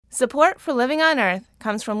Support for Living on Earth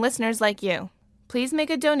comes from listeners like you. Please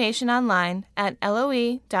make a donation online at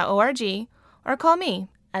loe.org or call me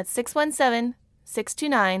at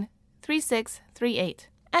 617-629-3638.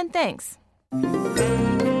 And thanks.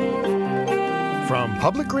 From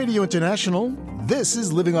Public Radio International, this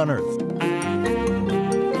is Living on Earth.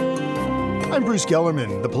 I'm Bruce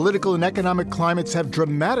Gellerman. The political and economic climates have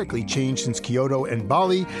dramatically changed since Kyoto and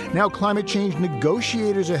Bali. Now climate change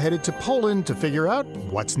negotiators are headed to Poland to figure out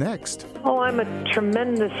what's next. Oh, I'm a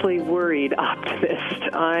tremendously worried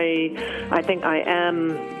optimist. I think I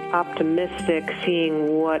am optimistic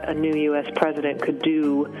seeing what a new U.S. president could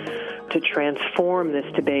do to transform this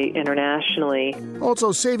debate internationally.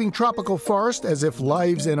 Also saving tropical forest as if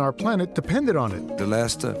lives and our planet depended on it. The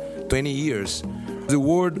last 20 years, the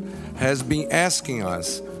world has been asking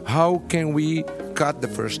us, how can we cut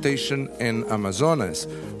deforestation in Amazonas?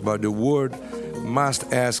 But the world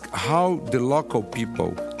must ask how the local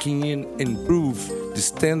people can improve the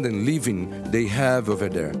standard of living they have over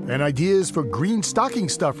there. And ideas for green stocking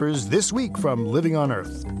stuffers this week from Living on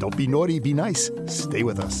Earth. Don't be naughty, be nice. Stay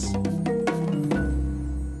with us.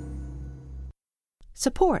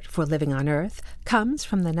 Support for Living on Earth comes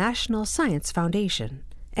from the National Science Foundation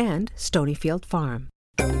and Stonyfield Farm.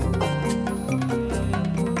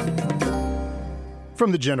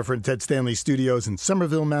 From the Jennifer and Ted Stanley studios in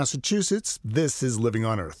Somerville, Massachusetts, this is Living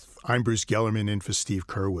on Earth. I'm Bruce Gellerman in for Steve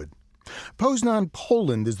Curwood. Poznan,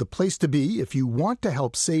 Poland is the place to be if you want to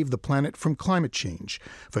help save the planet from climate change.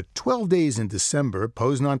 For 12 days in December,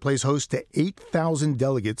 Poznan plays host to 8,000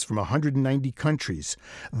 delegates from 190 countries,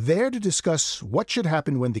 there to discuss what should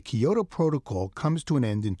happen when the Kyoto Protocol comes to an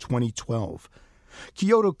end in 2012.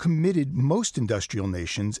 Kyoto committed most industrial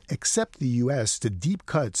nations, except the U.S., to deep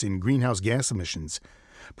cuts in greenhouse gas emissions.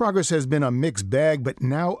 Progress has been a mixed bag, but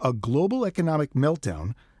now a global economic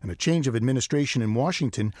meltdown and a change of administration in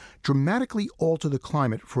Washington dramatically alter the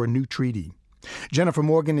climate for a new treaty. Jennifer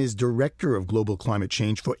Morgan is Director of Global Climate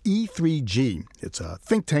Change for E3G. It's a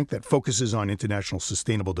think tank that focuses on international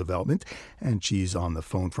sustainable development, and she's on the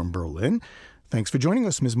phone from Berlin. Thanks for joining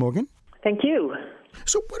us, Ms. Morgan. Thank you.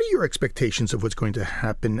 So what are your expectations of what's going to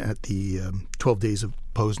happen at the 12 days of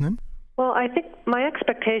Poznan? Well, I think my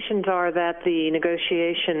expectations are that the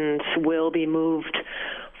negotiations will be moved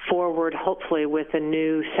forward, hopefully, with a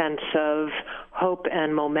new sense of hope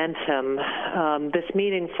and momentum. This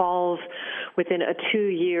meeting falls within a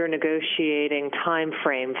 2-year negotiating time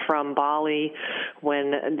frame from Bali,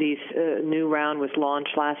 when this new round was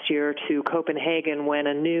launched last year, to Copenhagen, when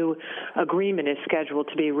a new agreement is scheduled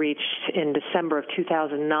to be reached in December of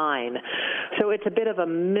 2009. So it's a bit of a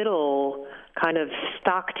middle kind of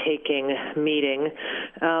stock-taking meeting,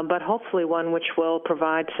 but hopefully one which will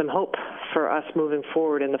provide some hope for us moving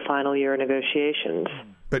forward in the final year of negotiations.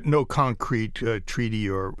 But no concrete treaty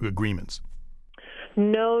or agreements?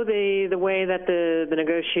 No, the way that the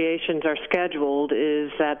negotiations are scheduled is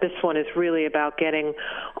that this one is really about getting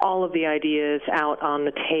all of the ideas out on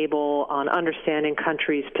the table, on understanding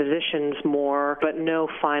countries' positions more, but no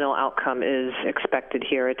final outcome is expected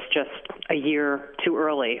here. It's just a year too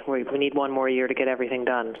early. We need one more year to get everything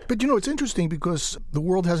done. But, it's interesting because the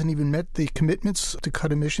world hasn't even met the commitments to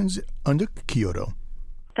cut emissions under Kyoto.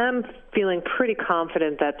 I'm feeling pretty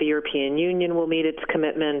confident that the European Union will meet its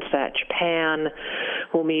commitments, that Japan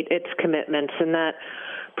will meet its commitments, and that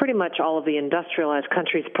pretty much all of the industrialized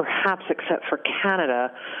countries, perhaps except for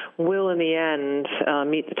Canada, will in the end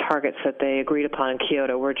meet the targets that they agreed upon in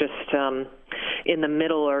Kyoto. We're just in the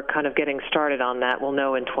middle or kind of getting started on that. We'll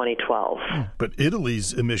know in 2012. But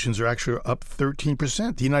Italy's emissions are actually up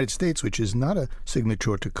 13%. The United States, which is not a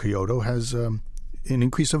signatory to Kyoto, has an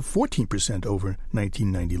increase of 14% over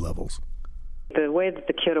 1990 levels. The way that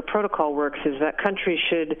the Kyoto Protocol works is that countries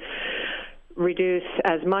should reduce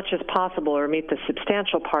as much as possible or meet the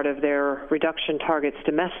substantial part of their reduction targets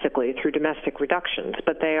domestically through domestic reductions,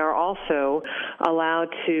 but they are also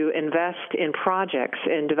allowed to invest in projects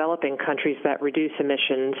in developing countries that reduce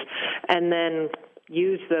emissions and then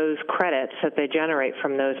use those credits that they generate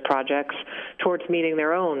from those projects towards meeting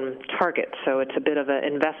their own targets. So it's a bit of an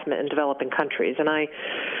investment in developing countries. And I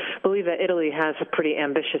believe that Italy has a pretty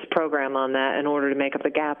ambitious program on that in order to make up the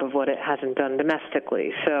gap of what it hasn't done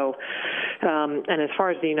domestically. So, and as far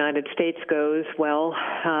as the United States goes, well,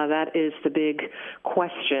 that is the big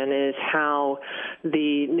question, is how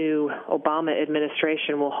the new Obama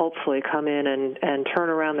administration will hopefully come in and turn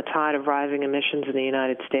around the tide of rising emissions in the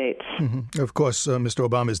United States. Mm-hmm. Of course, Mr.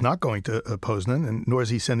 Obama is not going to Poznan, and nor is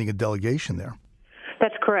he sending a delegation there.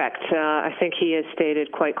 That's correct. I think he has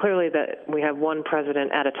stated quite clearly that we have one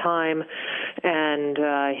president at a time, and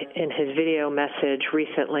in his video message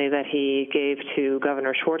recently that he gave to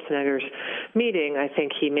Governor Schwarzenegger's meeting, I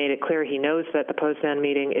think he made it clear he knows that the Poznan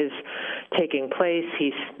meeting is taking place.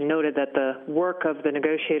 He's noted that the work of the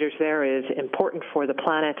negotiators there is important for the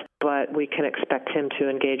planet, but we can expect him to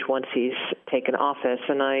engage once he's taken office,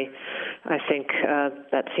 and I think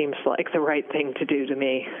that seems like the right thing to do to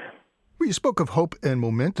me. Well, you spoke of hope and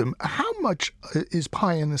momentum. How much is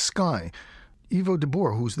pie in the sky? Ivo de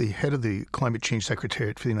Boer, who's the head of the Climate Change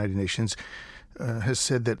Secretariat for the United Nations, has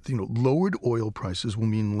said that lowered oil prices will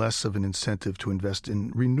mean less of an incentive to invest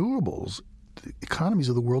in renewables. The economies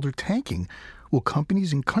of the world are tanking. Will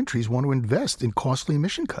companies and countries want to invest in costly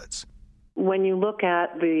emission cuts? When you look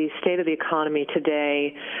at the state of the economy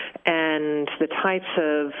today and the types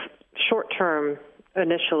of short-term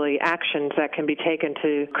initially actions that can be taken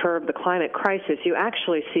to curb the climate crisis, you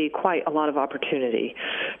actually see quite a lot of opportunity,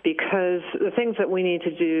 because the things that we need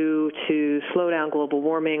to do to slow down global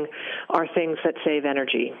warming are things that save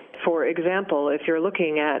energy. For example, if you're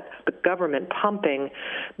looking at the government pumping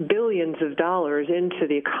billions of dollars into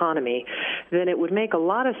the economy, then it would make a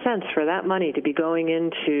lot of sense for that money to be going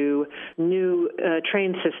into new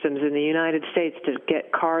train systems in the United States to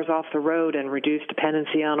get cars off the road and reduce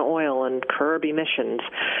dependency on oil and curb emissions.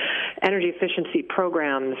 Energy efficiency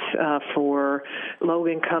programs for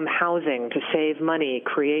low-income housing to save money,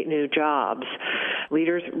 create new jobs.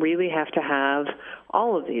 Leaders really have to have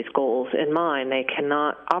all of these goals in mind. They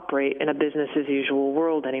cannot operate in a business-as-usual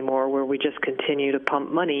world anymore where we just continue to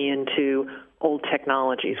pump money into old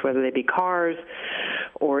technologies, whether they be cars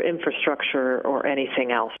or infrastructure or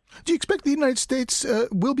anything else. Do you expect the United States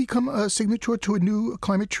will become a signatory to a new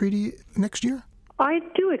climate treaty next year? I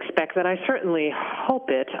do expect that. I certainly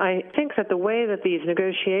hope it. I think that the way that these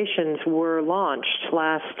negotiations were launched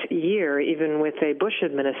last year, even with a Bush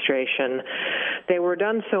administration, they were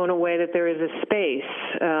done so in a way that there is a space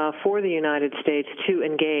for the United States to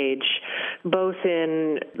engage, both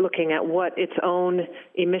in looking at what its own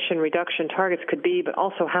emission reduction targets could be, but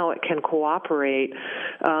also how it can cooperate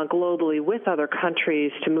globally with other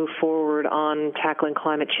countries to move forward on tackling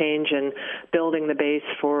climate change and building the base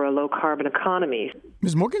for a low-carbon economy.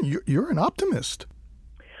 Ms. Morgan, you're an optimist.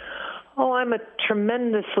 Oh, I'm a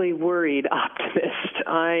tremendously worried optimist.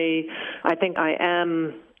 I think I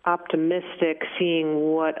am optimistic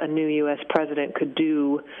seeing what a new U.S. president could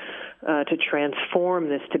do to transform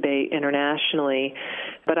this debate internationally.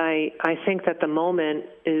 But I think that the moment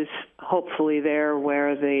is hopefully there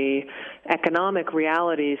where the economic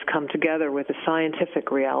realities come together with the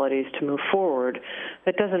scientific realities to move forward.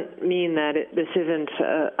 That doesn't mean that this isn't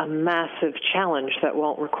a massive challenge that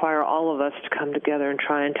won't require all of us to come together and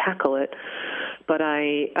try and tackle it. But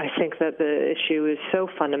I think that the issue is so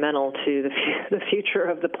fundamental to the future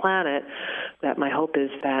of the planet that my hope is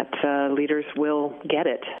that leaders will get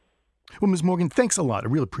it. Well, Ms. Morgan, thanks a lot. I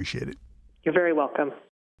really appreciate it. You're very welcome.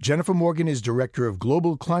 Jennifer Morgan is Director of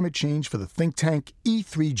Global Climate Change for the think tank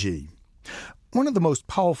E3G. One of the most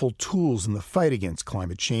powerful tools in the fight against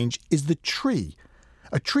climate change is the tree.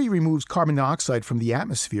 A tree removes carbon dioxide from the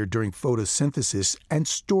atmosphere during photosynthesis and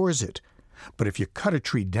stores it. But if you cut a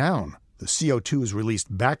tree down, the CO2 is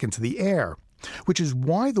released back into the air, which is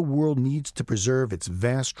why the world needs to preserve its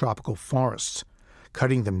vast tropical forests.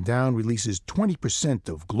 Cutting them down releases 20%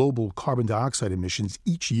 of global carbon dioxide emissions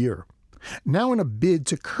each year. Now, in a bid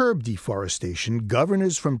to curb deforestation,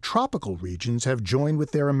 governors from tropical regions have joined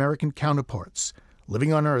with their American counterparts.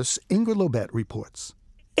 Living on Earth's Ingrid Lobet reports.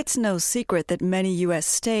 It's no secret that many U.S.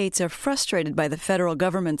 states are frustrated by the federal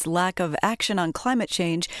government's lack of action on climate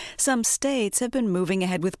change. Some states have been moving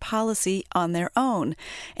ahead with policy on their own.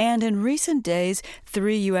 And in recent days,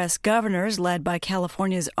 3 U.S. governors, led by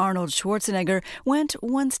California's Arnold Schwarzenegger, went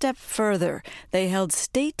one step further. They held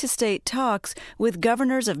state-to-state talks with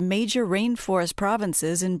governors of major rainforest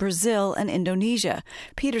provinces in Brazil and Indonesia.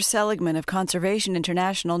 Peter Seligman of Conservation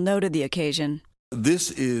International noted the occasion.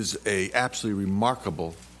 This is an absolutely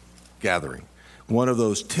remarkable gathering, one of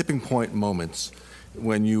those tipping point moments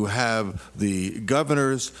when you have the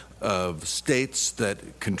governors of states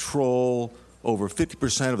that control over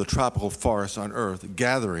 50% of the tropical forests on Earth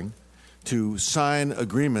gathering to sign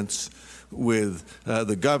agreements with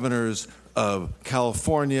the governors of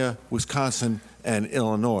California, Wisconsin, and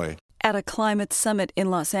Illinois. At a climate summit in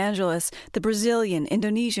Los Angeles, the Brazilian,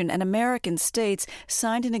 Indonesian, and American states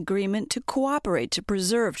signed an agreement to cooperate to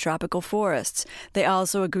preserve tropical forests. They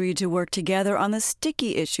also agreed to work together on the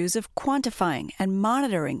sticky issues of quantifying and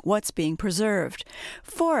monitoring what's being preserved.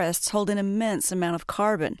 Forests hold an immense amount of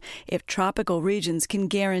carbon. If tropical regions can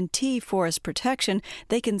guarantee forest protection,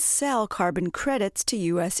 they can sell carbon credits to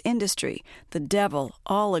U.S. industry. The devil,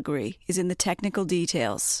 all agree, is in the technical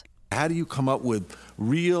details. How do you come up with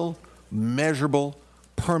real, measurable,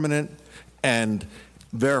 permanent, and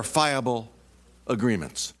verifiable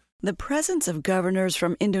agreements? The presence of governors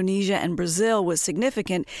from Indonesia and Brazil was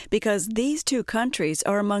significant because these two countries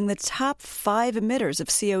are among the top 5 emitters of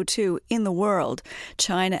CO2 in the world.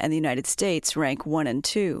 China and the United States rank 1 and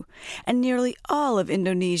 2. And nearly all of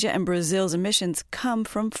Indonesia and Brazil's emissions come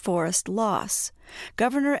from forest loss.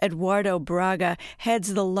 Governor Eduardo Braga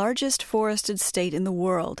heads the largest forested state in the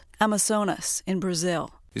world, Amazonas, in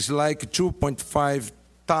Brazil. It's like 2.5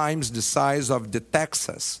 times the size of the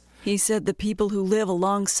Texas. He said the people who live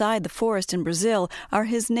alongside the forest in Brazil are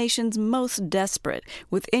his nation's most desperate,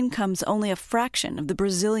 with incomes only a fraction of the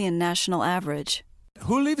Brazilian national average.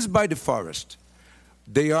 Who lives by the forest?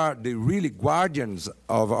 They are the really guardians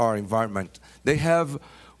of our environment. They have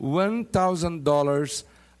 $1,000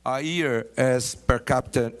 a year as per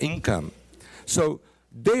capita income. So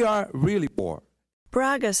they are really poor.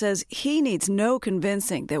 Braga says he needs no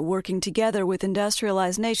convincing that working together with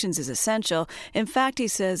industrialized nations is essential. In fact, he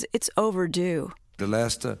says it's overdue. The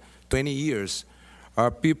last 20 years, our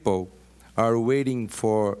people are waiting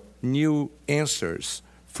for new answers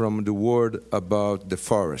from the world about the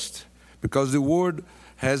forest. Because the world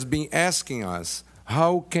has been asking us,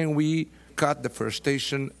 how can we cut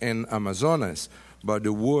deforestation in Amazonas? But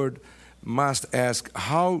the world must ask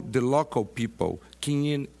how the local people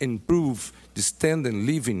can improve the standard of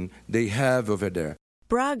living they have over there.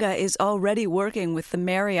 Braga is already working with the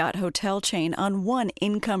Marriott hotel chain on one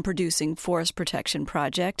income-producing forest protection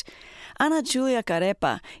project. Ana Julia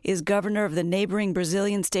Carepa is governor of the neighboring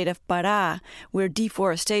Brazilian state of Pará, where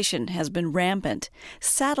deforestation has been rampant.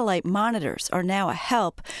 Satellite monitors are now a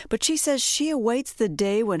help, but she says she awaits the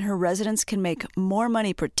day when her residents can make more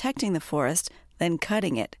money protecting the forest than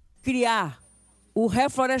cutting it.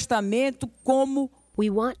 We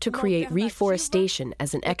want to create reforestation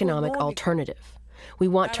as an economic alternative. We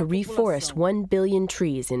want to reforest 1 billion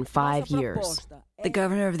trees in 5 years. The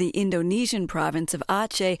governor of the Indonesian province of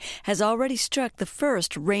Aceh has already struck the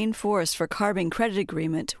first rainforest for carbon credit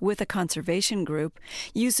agreement with a conservation group.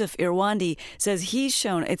 Yusuf Irwandi says he's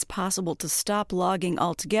shown it's possible to stop logging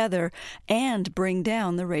altogether and bring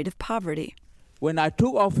down the rate of poverty. When I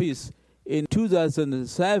took office in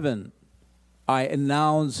 2007, I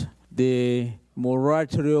announced the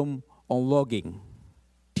moratorium on logging.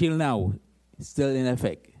 Till now, still in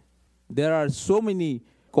effect. There are so many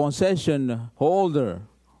concession holders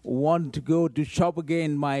who want to go to shop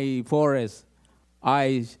again my forest.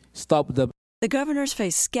 I stopped them. The governors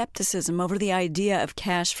face skepticism over the idea of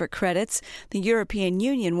cash for credits. The European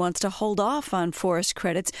Union wants to hold off on forest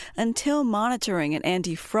credits until monitoring and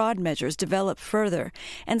anti-fraud measures develop further.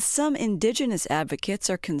 And some indigenous advocates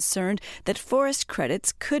are concerned that forest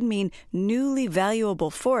credits could mean newly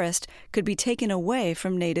valuable forest could be taken away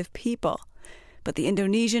from native people. But the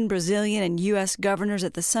Indonesian, Brazilian, and U.S. governors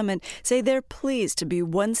at the summit say they're pleased to be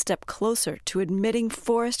one step closer to admitting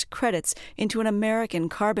forest credits into an American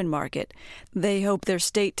carbon market. They hope their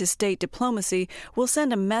state-to-state diplomacy will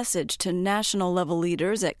send a message to national-level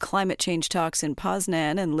leaders at climate change talks in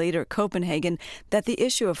Poznan and later Copenhagen that the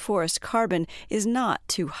issue of forest carbon is not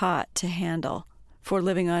too hot to handle. For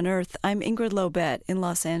Living on Earth, I'm Ingrid Lobet in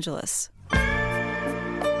Los Angeles.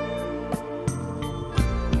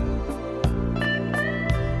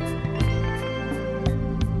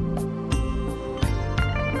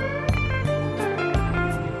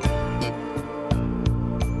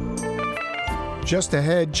 Just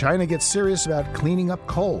ahead, China gets serious about cleaning up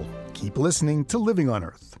coal. Keep listening to Living on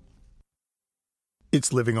Earth.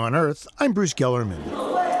 It's Living on Earth. I'm Bruce Gellerman.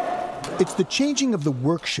 It's the changing of the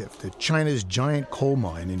work shift at China's giant coal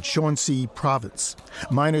mine in Shanxi province.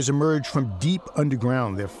 Miners emerge from deep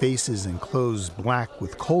underground, their faces and clothes black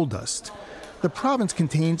with coal dust. The province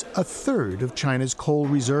contains a third of China's coal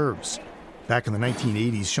reserves. Back in the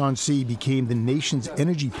 1980s, Shanxi became the nation's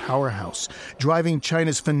energy powerhouse, driving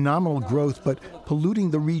China's phenomenal growth but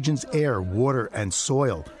polluting the region's air, water, and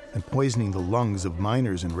soil, and poisoning the lungs of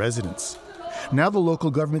miners and residents. Now the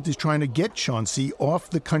local government is trying to get Shanxi off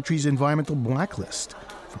the country's environmental blacklist.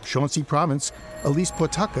 From Shanxi province, Elise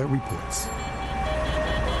Potaka reports.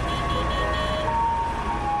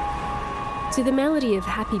 To the melody of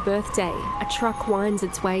Happy Birthday, a truck winds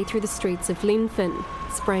its way through the streets of Linfen,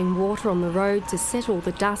 spraying water on the road to settle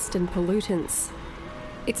the dust and pollutants.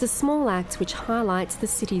 It's a small act which highlights the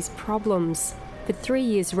city's problems. For 3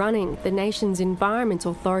 years running, the nation's Environment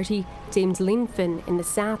Authority deemed Linfen in the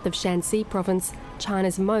south of Shanxi province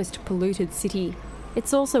China's most polluted city.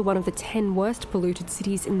 It's also one of the 10 worst polluted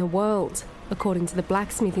cities in the world, according to the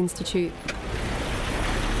Blacksmith Institute.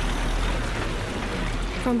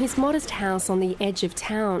 From his modest house on the edge of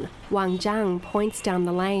town, Wang Zhang points down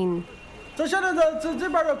the lane. The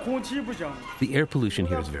air pollution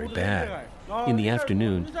here is very bad. In the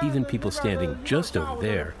afternoon, even people standing just over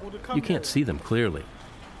there, you can't see them clearly.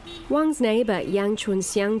 Wang's neighbour Yang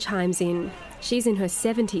Chunxiang chimes in. She's in her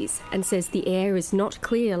 70s and says the air is not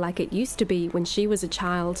clear like it used to be when she was a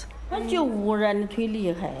child.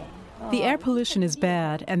 The air pollution is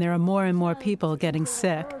bad, and there are more and more people getting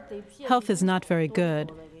sick. Health is not very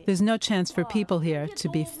good. There's no chance for people here to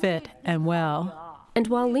be fit and well. And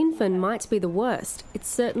while Linfen might be the worst, it's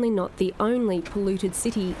certainly not the only polluted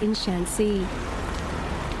city in Shanxi.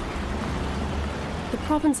 The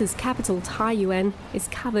province's capital, Taiyuan, is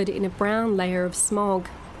covered in a brown layer of smog.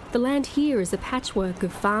 The land here is a patchwork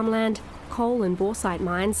of farmland, coal and bauxite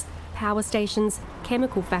mines, power stations,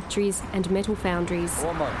 chemical factories and metal foundries.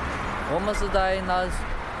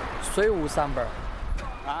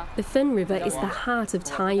 The Fen River is the heart of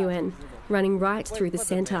Taiyuan, running right through the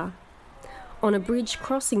centre. On a bridge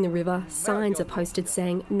crossing the river, signs are posted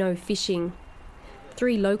saying no fishing.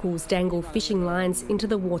 3 locals dangle fishing lines into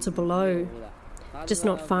the water below. Just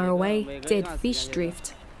not far away, dead fish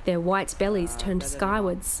drift, their white bellies turned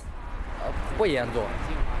skywards.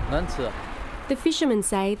 The fishermen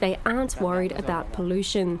say they aren't worried about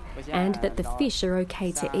pollution and that the fish are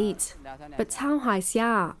okay to eat. But Cao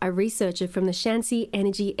Haixia, a researcher from the Shanxi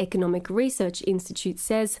Energy Economic Research Institute,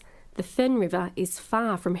 says the Fen River is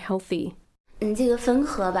far from healthy. The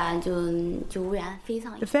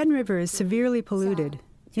Fen River is severely polluted.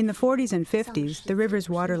 In the 40s and 50s, the river's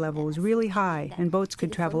water level was really high and boats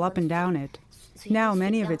could travel up and down it. Now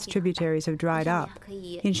many of its tributaries have dried up.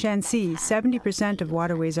 In Shanxi, 70% of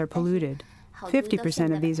waterways are polluted.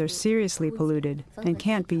 50% of these are seriously polluted and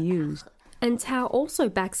can't be used. And Tao also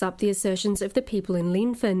backs up the assertions of the people in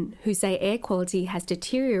Linfen, who say air quality has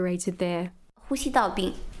deteriorated there.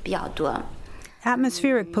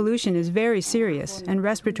 Atmospheric pollution is very serious, and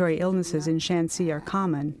respiratory illnesses in Shanxi are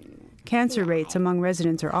common. Cancer rates among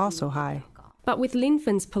residents are also high. But with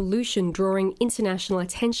Linfen's pollution drawing international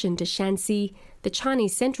attention to Shanxi, the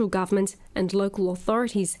Chinese central government and local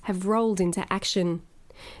authorities have rolled into action.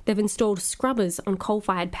 They've installed scrubbers on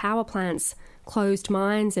coal-fired power plants, closed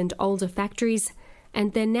mines and older factories,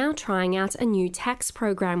 and they're now trying out a new tax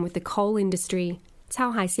program with the coal industry.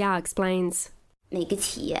 Cao Haixia explains.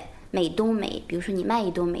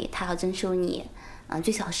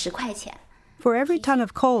 For every ton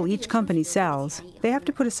of coal each company sells, they have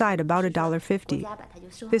to put aside about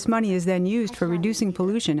 $1.50. This money is then used for reducing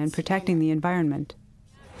pollution and protecting the environment.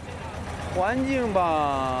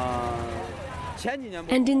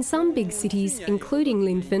 And in some big cities, including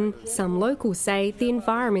Linfen, some locals say the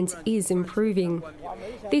environment is improving.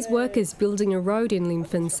 These workers building a road in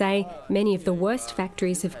Linfen say many of the worst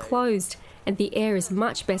factories have closed and the air is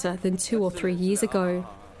much better than 2 or 3 years ago.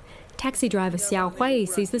 Taxi driver Xiao Hui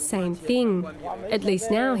sees the same thing. At least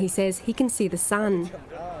now he says he can see the sun.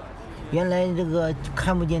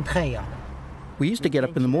 We used to get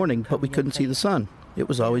up in the morning, but we couldn't see the sun. It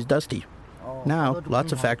was always dusty. Now,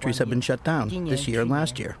 lots of factories have been shut down this year and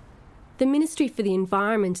last year. The Ministry for the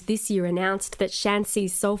Environment this year announced that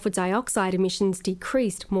Shanxi's sulphur dioxide emissions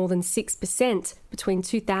decreased more than 6% between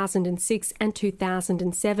 2006 and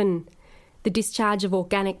 2007. The discharge of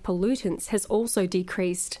organic pollutants has also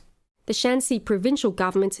decreased. The Shanxi provincial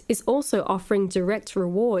government is also offering direct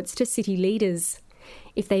rewards to city leaders.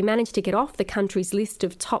 If they manage to get off the country's list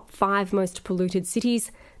of top 5 most polluted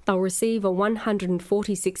cities, they'll receive a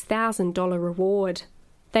 $146,000 reward.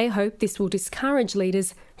 They hope this will discourage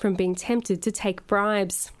leaders from being tempted to take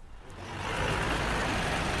bribes.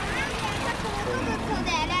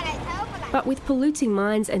 But with polluting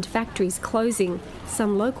mines and factories closing,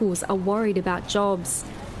 some locals are worried about jobs.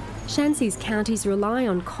 Shanxi's counties rely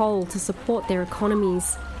on coal to support their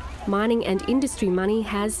economies. Mining and industry money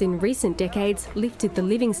has, in recent decades, lifted the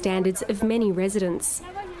living standards of many residents.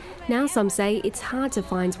 Now some say it's hard to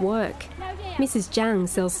find work. Mrs. Zhang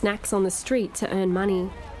sells snacks on the street to earn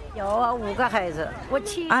money.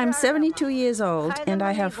 I'm 72 years old and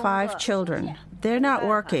I have 5 children. They're not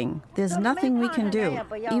working. There's nothing we can do.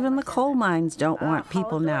 Even the coal mines don't want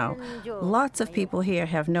people now. Lots of people here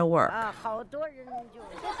have no work.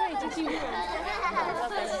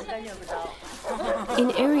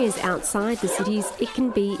 In areas outside the cities, it can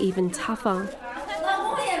be even tougher.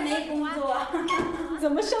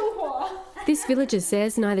 This villager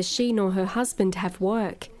says neither she nor her husband have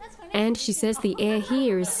work, and she says the air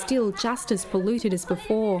here is still just as polluted as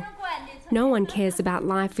before. No one cares about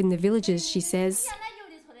life in the villages, she says.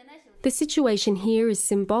 The situation here is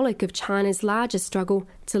symbolic of China's larger struggle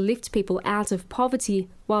to lift people out of poverty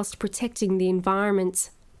whilst protecting the environment.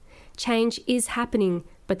 Change is happening,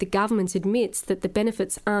 but the government admits that the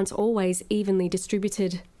benefits aren't always evenly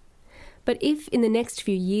distributed. But if in the next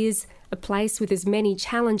few years, a place with as many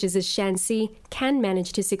challenges as Shanxi can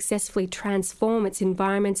manage to successfully transform its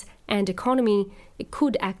environment and economy, it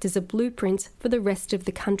could act as a blueprint for the rest of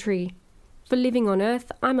the country. For Living on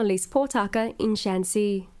Earth, I'm Elise Portaka in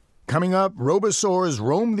Shanxi. Coming up, robosaurs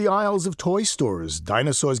roam the aisles of toy stores.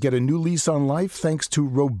 Dinosaurs get a new lease on life thanks to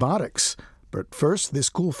robotics. But first, this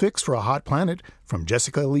cool fix for a hot planet from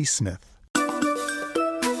Jessica Elise Smith.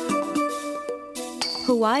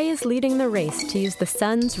 Hawaii is leading the race to use the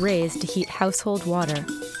sun's rays to heat household water.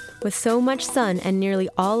 With so much sun and nearly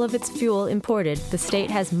all of its fuel imported, the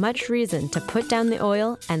state has much reason to put down the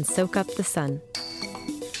oil and soak up the sun.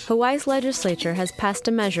 Hawaii's legislature has passed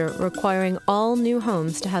a measure requiring all new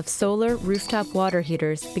homes to have solar rooftop water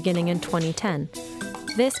heaters beginning in 2010.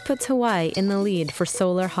 This puts Hawaii in the lead for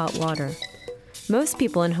solar hot water. Most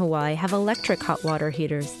people in Hawaii have electric hot water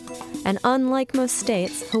heaters, and unlike most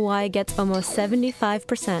states, Hawaii gets almost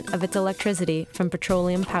 75% of its electricity from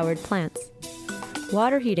petroleum-powered plants.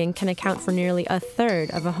 Water heating can account for nearly a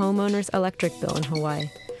third of a homeowner's electric bill in Hawaii,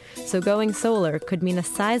 so going solar could mean a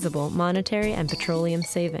sizable monetary and petroleum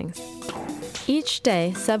savings. Each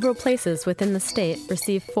day, several places within the state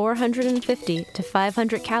receive 450 to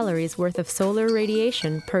 500 calories worth of solar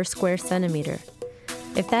radiation per square centimeter.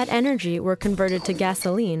 If that energy were converted to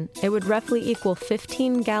gasoline, it would roughly equal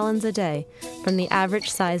 15 gallons a day from the average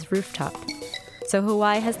size rooftop. So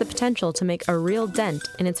Hawaii has the potential to make a real dent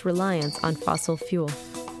in its reliance on fossil fuel.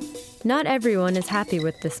 Not everyone is happy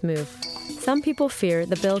with this move. Some people fear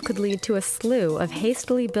the bill could lead to a slew of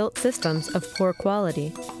hastily built systems of poor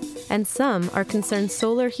quality. And some are concerned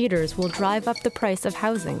solar heaters will drive up the price of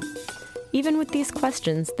housing. Even with these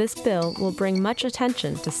questions, this bill will bring much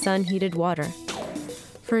attention to sun-heated water.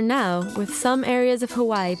 For now, with some areas of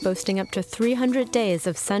Hawaii boasting up to 300 days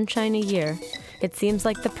of sunshine a year, it seems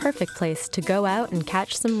like the perfect place to go out and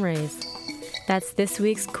catch some rays. That's this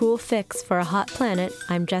week's Cool Fix for a Hot Planet.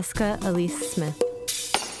 I'm Jessica Elise Smith.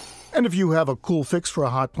 And if you have a cool fix for a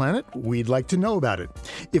hot planet, we'd like to know about it.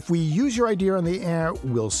 If we use your idea on the air,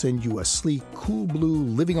 we'll send you a sleek, cool blue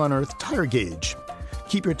Living on Earth tire gauge.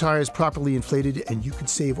 Keep your tires properly inflated and you could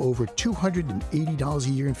save over $280 a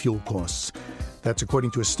year in fuel costs. That's according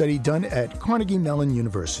to a study done at Carnegie Mellon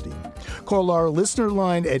University. Call our listener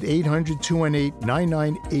line at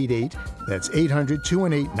 800-218-9988. That's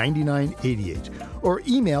 800-218-9988. Or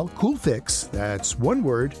email coolfix, that's one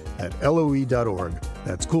word, at LOE.org.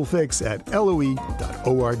 That's coolfix at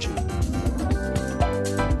LOE.org.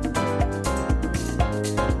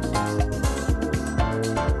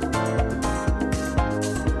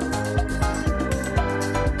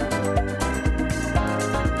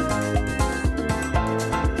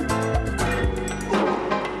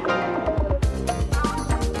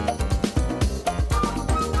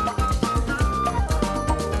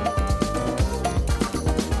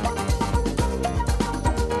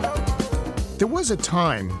 There was a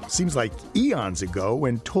time, seems like eons ago,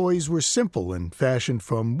 when toys were simple and fashioned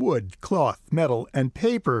from wood, cloth, metal, and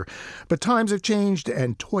paper. But times have changed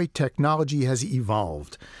and toy technology has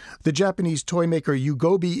evolved. The Japanese toy maker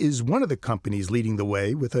Yugobi is one of the companies leading the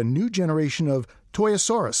way with a new generation of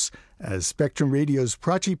Toyosaurus, as Spectrum Radio's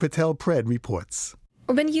Prachi Patel Pred reports.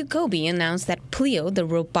 When Yugobi announced that Pleo, the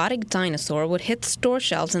robotic dinosaur, would hit store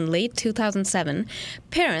shelves in late 2007,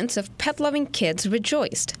 parents of pet-loving kids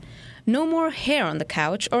rejoiced. No more hair on the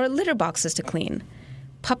couch or litter boxes to clean.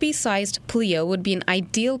 Puppy-sized Pleo would be an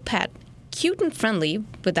ideal pet, cute and friendly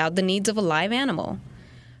without the needs of a live animal.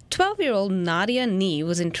 12-year-old Nadia Nee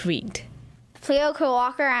was intrigued. Pleo could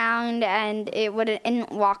walk around and it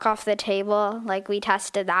wouldn't walk off the table. Like, we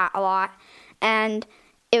tested that a lot. And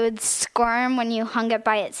it would squirm when you hung it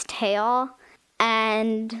by its tail.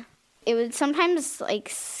 And it would sometimes,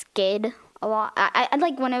 skid a lot. I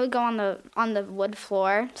like when it would go on the wood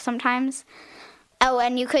floor sometimes. Oh,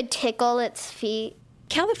 and you could tickle its feet.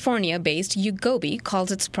 California-based Yugobi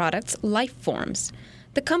calls its products life forms.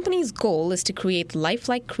 The company's goal is to create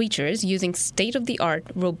lifelike creatures using state-of-the-art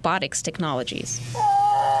robotics technologies.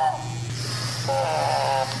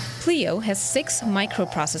 Pleo has 6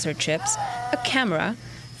 microprocessor chips, a camera,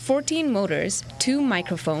 14 motors, 2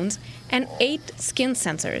 microphones, and 8 skin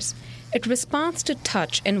sensors. It responds to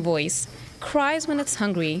touch and voice, cries when it's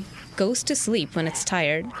hungry, goes to sleep when it's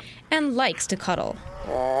tired, and likes to cuddle.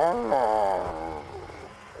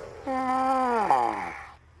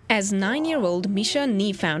 As 9-year-old Misha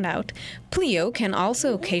Ni found out, Pleo can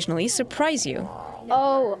also occasionally surprise you.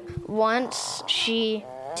 Oh, once she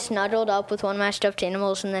snuggled up with one of my stuffed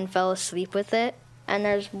animals and then fell asleep with it. And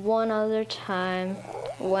there's one other time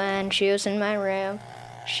when she was in my room,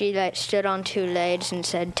 she stood on 2 legs and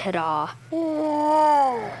said, "Ta-da."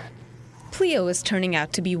 Pleo is turning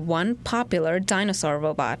out to be one popular dinosaur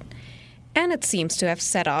robot, and it seems to have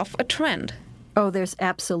set off a trend. Oh, there's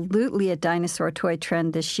absolutely a dinosaur toy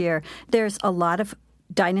trend this year. There's a lot of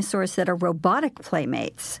dinosaurs that are robotic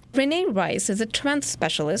playmates. Renee Rice is a trend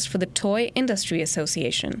specialist for the Toy Industry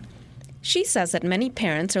Association. She says that many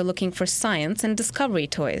parents are looking for science and discovery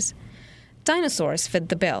toys. Dinosaurs fit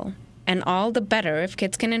the bill, and all the better if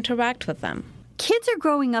kids can interact with them. Kids are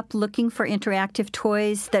growing up looking for interactive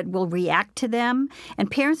toys that will react to them, and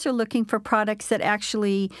parents are looking for products that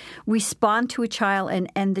actually respond to a child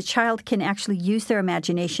and the child can actually use their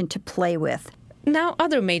imagination to play with. Now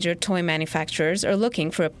other major toy manufacturers are looking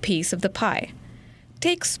for a piece of the pie.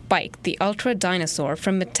 Take Spike, the Ultra dinosaur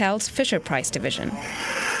from Mattel's Fisher-Price division.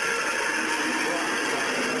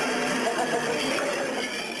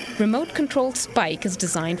 Remote-controlled Spike is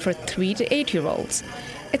designed for 3 to 8-year-olds.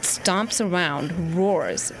 It stomps around,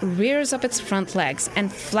 roars, rears up its front legs,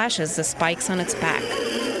 and flashes the spikes on its back.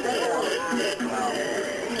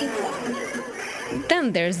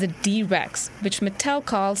 Then there's the D-Rex, which Mattel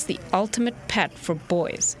calls the ultimate pet for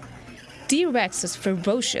boys. D-Rex is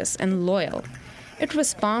ferocious and loyal. It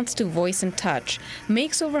responds to voice and touch,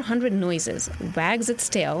 makes over 100 noises, wags its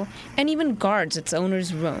tail, and even guards its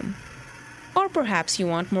owner's room. Or perhaps you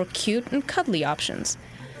want more cute and cuddly options.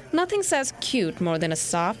 Nothing says cute more than a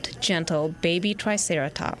soft, gentle baby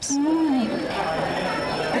Triceratops.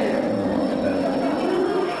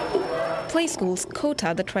 Playschool's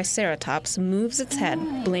Kota the Triceratops moves its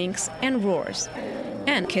head, blinks, and roars.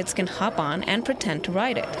 And kids can hop on and pretend to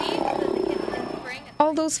ride it.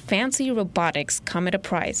 All those fancy robotics come at a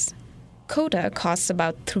price. Kota costs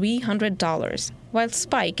about $300, while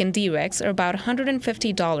Spike and D-Rex are about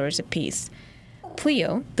 $150 apiece.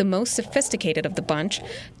 Pleo, the most sophisticated of the bunch,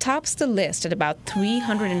 tops the list at about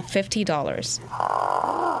 $350.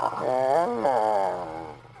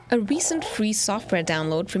 A recent free software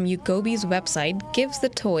download from Ugobi's website gives the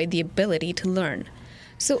toy the ability to learn.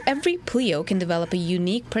 So every Pleo can develop a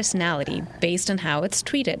unique personality based on how it's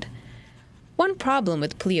treated. One problem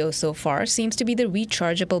with Pleo so far seems to be the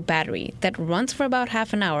rechargeable battery that runs for about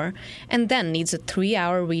half an hour and then needs a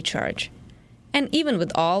 3-hour recharge. And even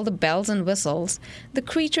with all the bells and whistles, the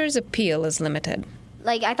creature's appeal is limited.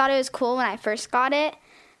 I thought it was cool when I first got it,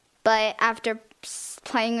 but after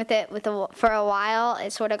playing with it for a while,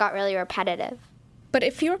 it sort of got really repetitive. But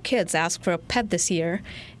if your kids ask for a pet this year,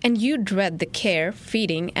 and you dread the care,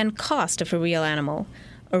 feeding, and cost of a real animal,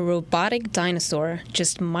 a robotic dinosaur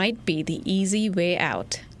just might be the easy way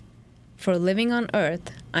out. For Living on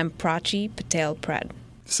Earth, I'm Prachi Patel-Pred.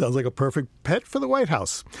 Sounds like a perfect pet for the White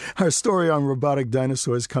House. Our story on robotic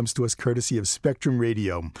dinosaurs comes to us courtesy of Spectrum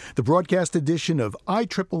Radio, the broadcast edition of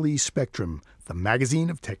IEEE Spectrum, the magazine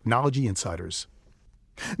of technology insiders.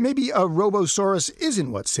 Maybe a Robosaurus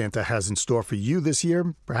isn't what Santa has in store for you this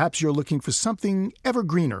year. Perhaps you're looking for something ever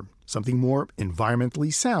greener, something more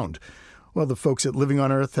environmentally sound. Well, the folks at Living on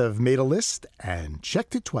Earth have made a list and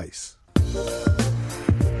checked it twice.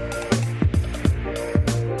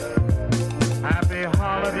 Happy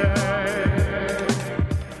holiday.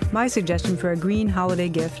 My suggestion for a green holiday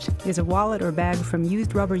gift is a wallet or bag from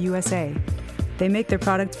Used Rubber USA. They make their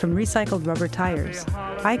products from recycled rubber tires.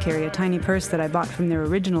 I carry a tiny purse that I bought from their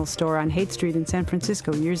original store on Haight Street in San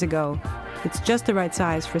Francisco years ago. It's just the right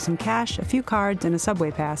size for some cash, a few cards, and a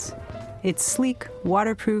subway pass. It's sleek,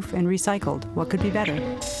 waterproof, and recycled. What could be better?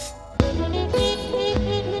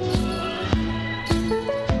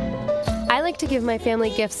 I like to give my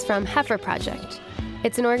family gifts from Heifer Project.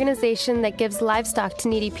 It's an organization that gives livestock to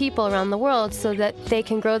needy people around the world so that they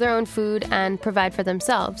can grow their own food and provide for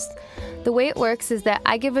themselves. The way it works is that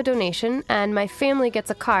I give a donation and my family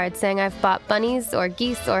gets a card saying I've bought bunnies or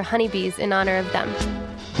geese or honeybees in honor of them.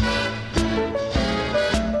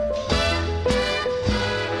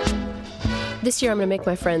 The This year I'm going to make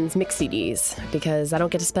my friends mix CDs because I don't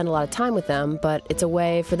get to spend a lot of time with them, but it's a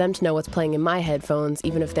way for them to know what's playing in my headphones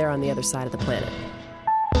even if they're on the other side of the planet.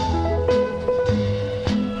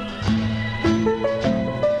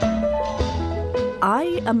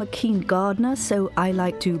 I am a keen gardener, so I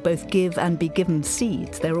like to both give and be given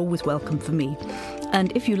seeds. They're always welcome for me.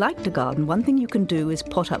 And if you like to garden, one thing you can do is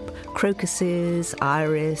pot up crocuses,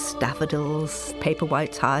 iris, daffodils, paper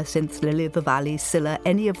whites, hyacinths, lily of the valley, scilla,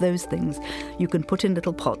 any of those things. You can put in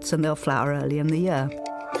little pots and they'll flower early in the year.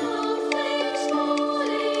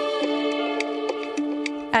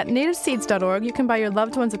 At nativeseeds.org, you can buy your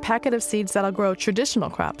loved ones a packet of seeds that'll grow traditional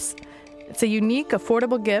crops. It's a unique,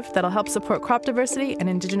 affordable gift that'll help support crop diversity and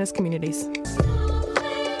indigenous communities.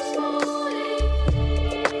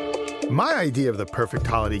 My idea of the perfect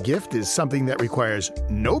holiday gift is something that requires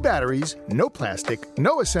no batteries, no plastic,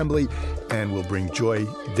 no assembly, and will bring joy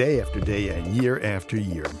day after day and year after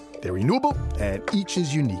year. They're renewable, and each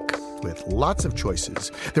is unique, with lots of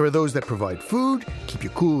choices. There are those that provide food, keep you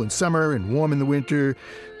cool in summer and warm in the winter.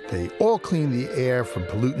 They all clean the air from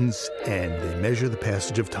pollutants, and they measure the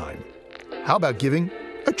passage of time. How about giving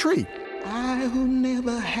a tree? I who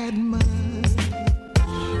never had much,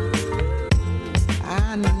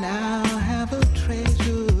 I now have a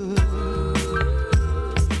treasure.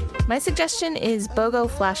 My suggestion is BOGO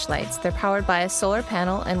flashlights. They're powered by a solar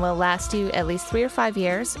panel and will last you at least 3 or 5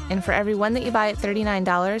 years. And for every one that you buy at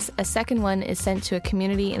 $39, a second one is sent to a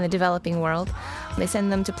community in the developing world. They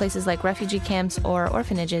send them to places like refugee camps or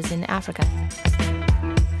orphanages in Africa.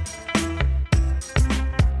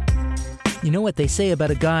 You know what they say about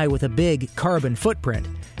a guy with a big carbon footprint?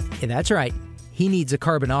 Yeah, that's right. He needs a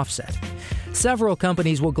carbon offset. Several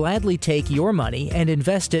companies will gladly take your money and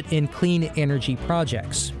invest it in clean energy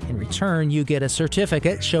projects. In return, you get a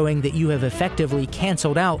certificate showing that you have effectively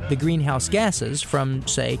canceled out the greenhouse gases from,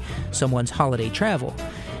 say, someone's holiday travel.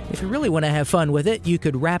 If you really want to have fun with it, you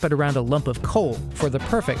could wrap it around a lump of coal for the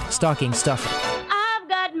perfect stocking stuffer. I've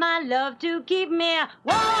got my love to keep me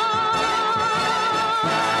warm.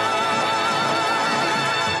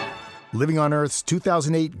 Living on Earth's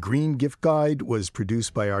 2008 Green Gift Guide was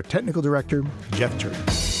produced by our technical director, Jeff Turner.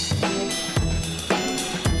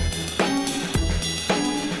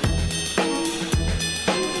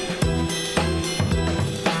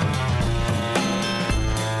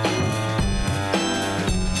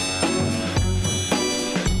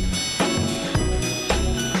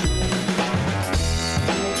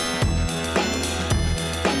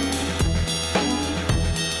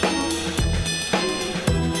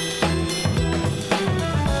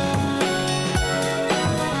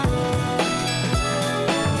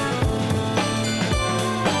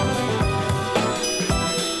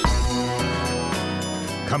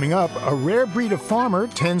 Coming up, a rare breed of farmer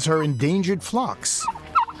tends her endangered flocks.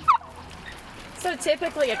 So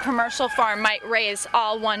typically a commercial farm might raise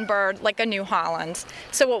all one bird like a New Holland.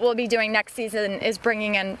 So what we'll be doing next season is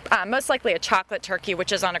bringing in most likely a chocolate turkey,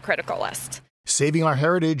 which is on a critical list. Saving our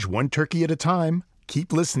heritage one turkey at a time.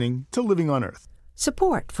 Keep listening to Living on Earth.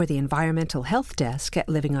 Support for the Environmental Health Desk at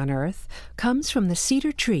Living on Earth comes from the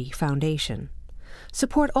Cedar Tree Foundation.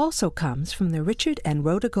 Support also comes from the Richard and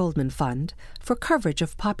Rhoda Goldman Fund for coverage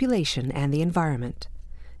of population and the environment,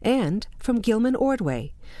 and from Gilman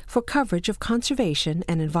Ordway for coverage of conservation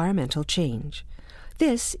and environmental change.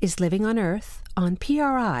 This is Living on Earth on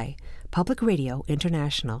PRI, Public Radio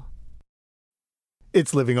International.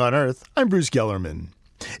 It's Living on Earth. I'm Bruce Gellerman.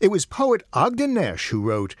 It was poet Ogden Nash who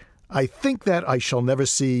wrote, "I think that I shall never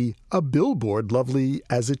see a billboard lovely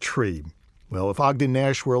as a tree." Well, if Ogden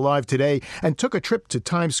Nash were alive today and took a trip to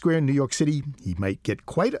Times Square in New York City, he might get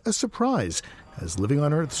quite a surprise, as Living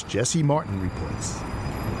on Earth's Jesse Martin reports.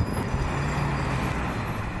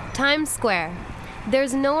 Times Square.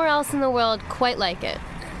 There's nowhere else in the world quite like it.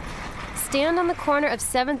 Stand on the corner of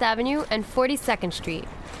 7th Avenue and 42nd Street.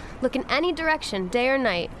 Look in any direction, day or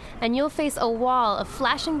night, and you'll face a wall of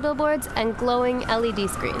flashing billboards and glowing LED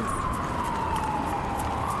screens.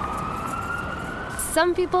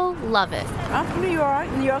 Some people love it. I'm from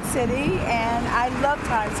New York City, and I love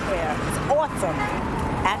Times Square. It's awesome.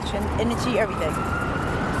 Action, energy, everything.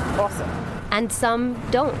 Awesome. And some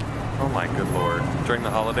don't. Oh my good Lord. During the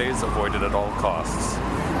holidays, avoid it at all costs.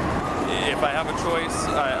 If I have a choice,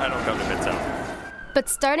 I don't come to Midtown. But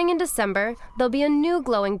starting in December, there'll be a new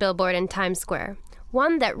glowing billboard in Times Square.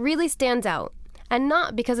 One that really stands out. And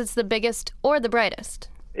not because it's the biggest or the brightest.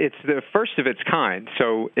 It's the first of its kind,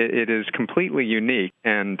 so it is completely unique,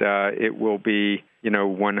 and it will be,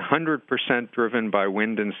 100% driven by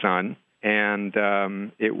wind and sun, and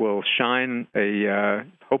it will shine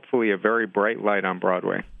hopefully a very bright light on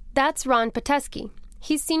Broadway. That's Ron Pateski.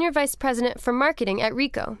 He's Senior Vice President for Marketing at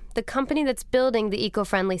Ricoh, the company that's building the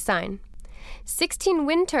eco-friendly sign. 16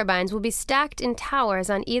 wind turbines will be stacked in towers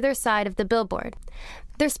on either side of the billboard.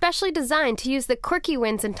 They're specially designed to use the quirky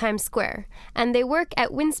winds in Times Square, and they work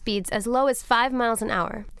at wind speeds as low as 5 miles an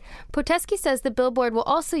hour. Poteski says the billboard will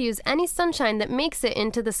also use any sunshine that makes it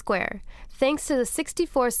into the square, thanks to the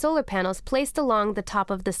 64 solar panels placed along the top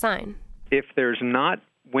of the sign. If there's not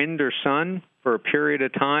wind or sun for a period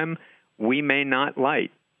of time, we may not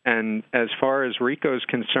light. And as far as Ricoh is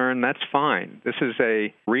concerned, that's fine. This is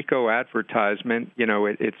a Ricoh advertisement. You know,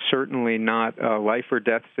 it's certainly not a life or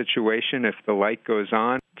death situation if the light goes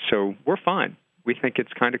on. So we're fine. We think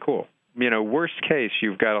it's kind of cool. You know, worst case,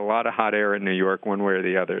 you've got a lot of hot air in New York one way or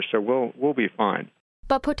the other. So we'll be fine.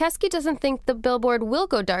 But Poteski doesn't think the billboard will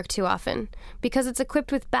go dark too often because it's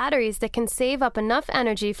equipped with batteries that can save up enough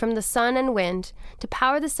energy from the sun and wind to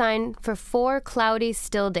power the sign for 4 cloudy,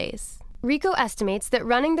 still days. Ricoh estimates that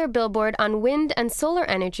running their billboard on wind and solar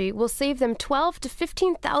energy will save them $12,000 to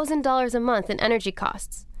 $15,000 a month in energy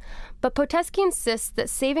costs. But Poteski insists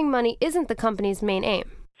that saving money isn't the company's main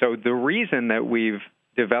aim. So the reason that we've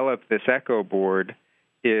developed this Echo Board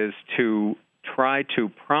is to try to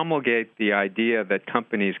promulgate the idea that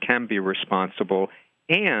companies can be responsible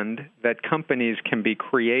and that companies can be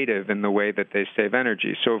creative in the way that they save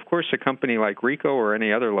energy. So, of course, a company like Ricoh or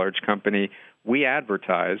any other large company, we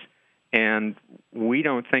advertise, and we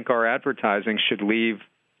don't think our advertising should leave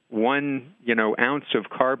 1 ounce of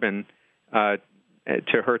carbon to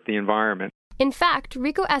hurt the environment. In fact,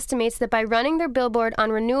 Ricoh estimates that by running their billboard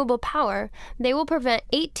on renewable power, they will prevent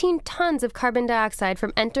 18 tons of carbon dioxide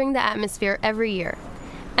from entering the atmosphere every year.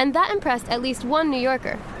 And that impressed at least one New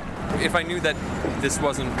Yorker. If I knew that this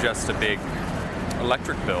wasn't just a big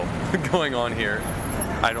electric bill going on here,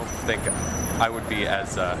 I don't think I would be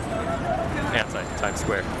as anti-Times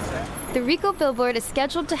Square. The Ricoh billboard is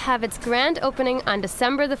scheduled to have its grand opening on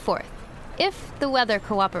December the 4th, if the weather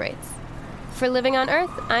cooperates. For Living on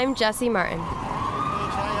Earth, I'm Jessie Martin.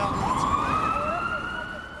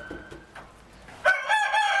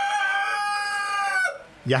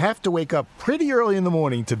 You have to wake up pretty early in the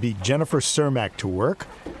morning to beat Jennifer Cermak to work.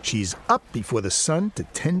 She's up before the sun to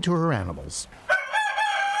tend to her animals.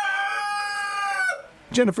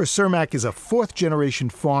 Jennifer Cermak is a 4th-generation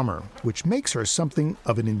farmer, which makes her something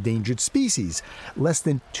of an endangered species. Less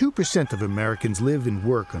than 2% of Americans live and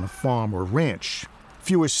work on a farm or ranch.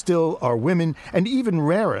 Fewer still are women, and even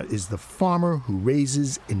rarer is the farmer who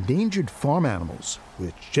raises endangered farm animals,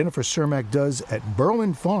 which Jennifer Cermak does at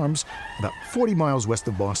Berlin Farms, about 40 miles west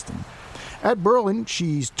of Boston. At Berlin,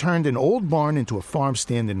 she's turned an old barn into a farm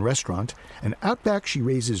stand and restaurant, and out back she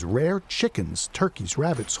raises rare chickens, turkeys,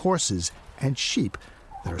 rabbits, horses, and sheep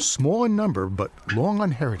that are small in number but long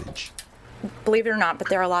on heritage. Believe it or not, but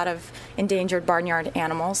there are a lot of endangered barnyard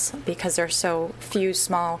animals because there are so few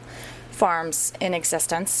small farms in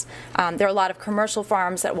existence. There are a lot of commercial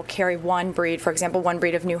farms that will carry one breed, for example, one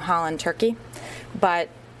breed of New Holland turkey. But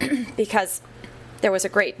because there was a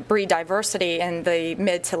great breed diversity in the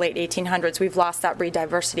mid to late 1800s, we've lost that breed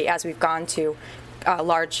diversity as we've gone to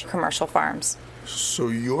large commercial farms. So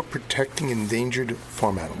you're protecting endangered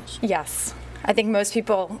farm animals? Yes. I think most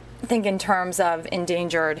people think in terms of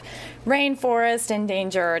endangered rainforest,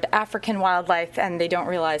 endangered African wildlife, and they don't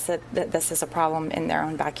realize that this is a problem in their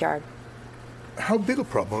own backyard. How big a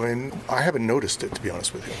problem? I mean, I haven't noticed it, to be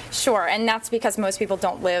honest with you. Sure, and that's because most people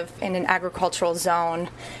don't live in an agricultural zone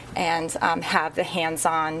and have the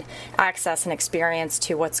hands-on access and experience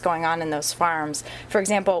to what's going on in those farms. For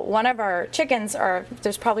example, one of our chickens,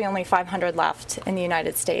 there's probably only 500 left in the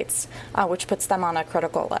United States, which puts them on a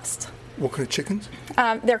critical list. What kind of chickens?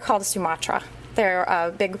 They're called a Sumatra. They're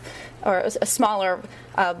a big, or a smaller,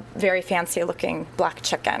 very fancy-looking black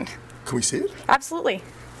chicken. Can we see it? Absolutely.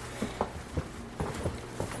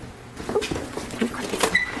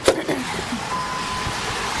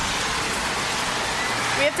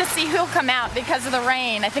 We have to see who'll come out because of the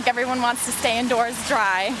rain. I think everyone wants to stay indoors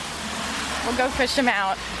dry. We'll go fish them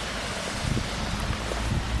out.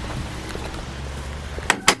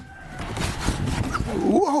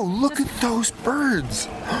 Whoa, look at those birds.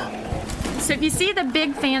 So if you see the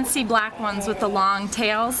big fancy black ones with the long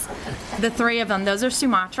tails, the 3 of them, those are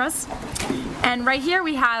Sumatras. And right here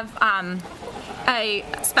we have a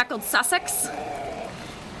speckled Sussex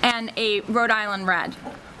and a Rhode Island red.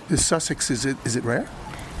 The Sussex, is it rare?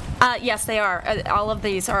 Yes, they are. All of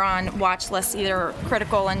these are on watch lists, either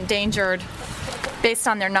critical, endangered, based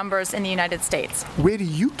on their numbers in the United States. Where do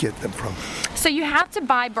you get them from? So you have to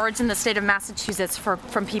buy birds in the state of Massachusetts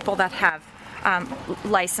from people that have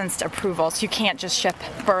licensed approvals. You can't just ship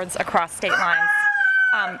birds across state lines.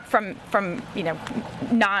 from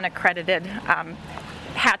non-accredited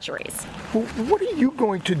hatcheries. Well, what are you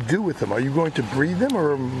going to do with them? Are you going to breed them,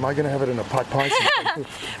 or am I going to have it in a pot pie?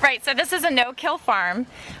 Right, so this is a no-kill farm.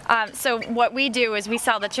 So what we do is we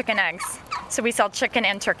sell the chicken eggs. So we sell chicken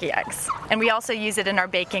and turkey eggs. And we also use it in our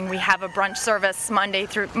baking. We have a brunch service Monday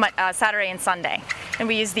through Saturday and Sunday. And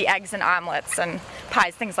we use the eggs in omelets and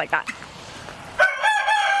pies, things like that.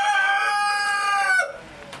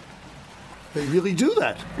 They really do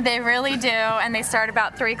that. They really do, and they start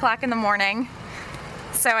about 3 o'clock in the morning.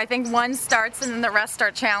 So I think one starts and then the rest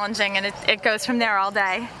start challenging, and it goes from there all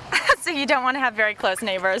day. So you don't want to have very close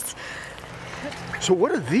neighbors. So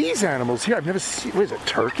what are these animals here? I've never seen, what is it,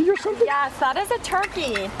 turkey or something? Yes, that is a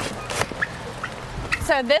turkey.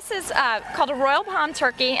 So this is called a royal palm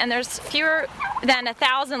turkey, and there's fewer than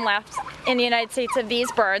 1,000 left in the United States of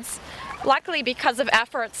these birds. Luckily, because of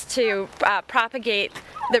efforts to propagate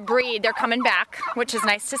the breed, they're coming back, which is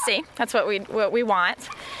nice to see. That's what we want.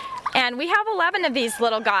 And we have 11 of these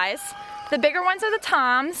little guys. The bigger ones are the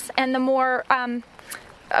toms, and the more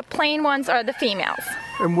plain ones are the females.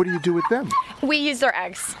 And what do you do with them? We use their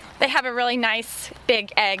eggs. They have a really nice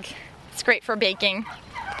big egg. It's great for baking.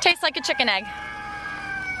 Tastes like a chicken egg.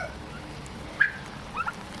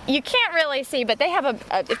 You can't really see, but they have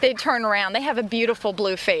if they turn around, they have a beautiful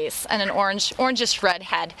blue face and an orangish red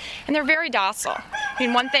head. And they're very docile. I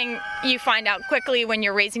mean, one thing you find out quickly when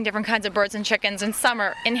you're raising different kinds of birds and chickens, and some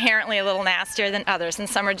are inherently a little nastier than others, and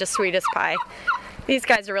some are just sweet as pie. These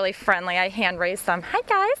guys are really friendly. I hand raised them. Hi,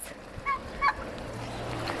 guys.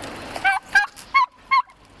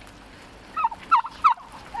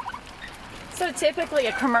 So typically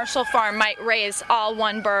a commercial farm might raise all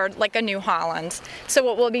one bird like a New Holland. So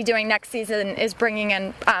what we'll be doing next season is bringing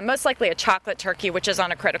in most likely a chocolate turkey, which is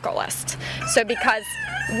on a critical list. So because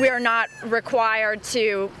we're not required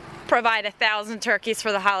to provide 1,000 turkeys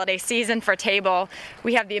for the holiday season for table,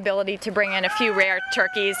 we have the ability to bring in a few rare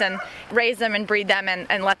turkeys and raise them and breed them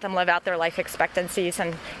and let them live out their life expectancies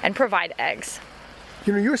and provide eggs.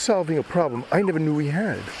 You know, you're solving a problem I never knew we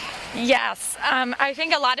had. Yes, I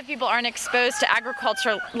think a lot of people aren't exposed to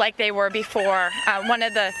agriculture like they were before. One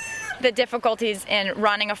of the difficulties in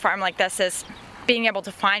running a farm like this is being able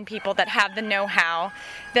to find people that have the know-how,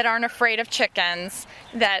 that aren't afraid of chickens,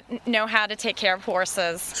 that know how to take care of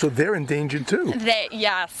horses. So they're endangered too?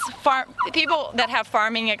 Yes. People that have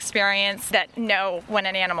farming experience that know when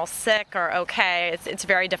an animal's sick or okay, it's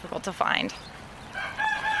very difficult to find.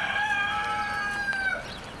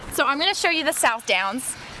 So I'm going to show you the South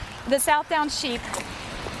Downs. The South Downs sheep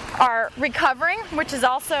are recovering, which is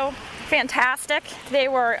also fantastic. They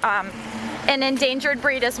were an endangered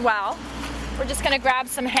breed as well. We're just going to grab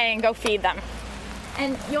some hay and go feed them.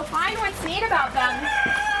 And you'll find what's neat about them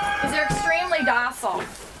is they're extremely docile.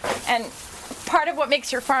 And part of what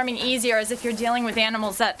makes your farming easier is if you're dealing with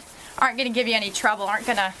animals that aren't going to give you any trouble, aren't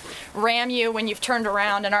going to ram you when you've turned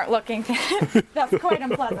around and aren't looking. That's quite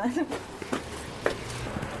unpleasant.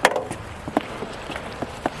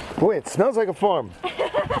 Boy, it smells like a farm.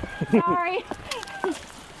 Sorry.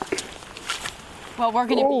 Well, we're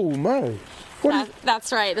going to Oh, my.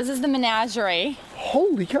 That's right. This is the menagerie.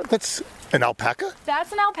 Holy cow, that's an alpaca?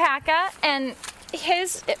 That's an alpaca, and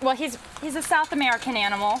he's a South American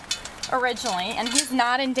animal originally, and he's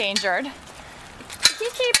not endangered. He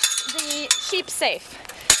keeps the sheep safe.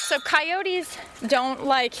 So coyotes don't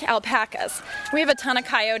like alpacas. We have a ton of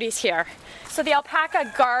coyotes here. So the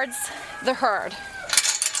alpaca guards the herd.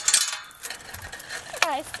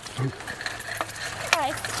 Guys.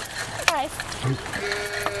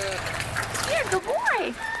 Yeah, good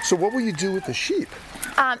boy. So what will you do with the sheep?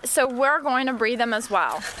 So we're going to breed them as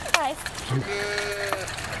well.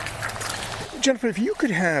 Jennifer, if you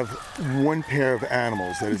could have one pair of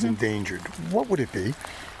animals that is endangered, what would it be?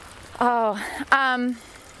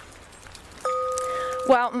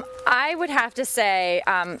 Well, I would have to say,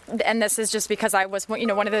 and this is just because I was,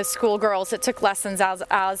 one of those schoolgirls that took lessons out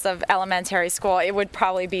of elementary school, it would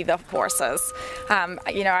probably be the horses.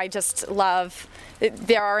 I just love,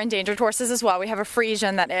 there are endangered horses as well. We have a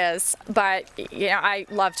Frisian that is, but, I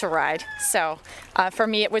love to ride. So for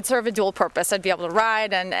me, it would serve a dual purpose. I'd be able to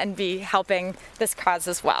ride and be helping this cause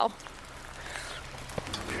as well.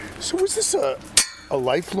 So was this a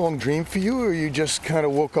lifelong dream for you, or you just kind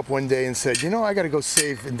of woke up one day and said, I got to go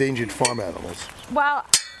save endangered farm animals? Well,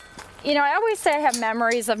 I always say I have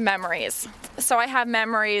memories of memories. So I have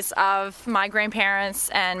memories of my grandparents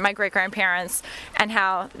and my great-grandparents and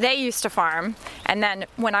how they used to farm. And then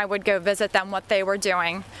when I would go visit them, what they were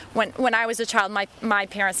doing. When I was a child, my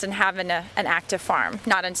parents didn't have an active farm.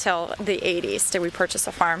 Not until the 80s did we purchase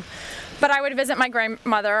a farm. But I would visit my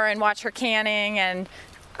grandmother and watch her canning, and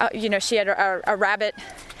she had a rabbit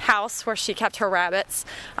house where she kept her rabbits.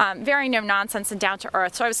 Very no nonsense and down to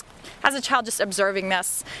earth. So I was, as a child, just observing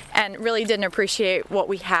this and really didn't appreciate what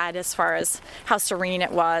we had as far as how serene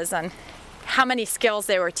it was and how many skills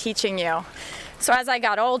they were teaching you. So as I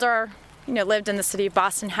got older, lived in the city of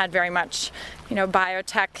Boston, had very much,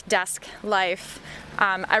 biotech desk life,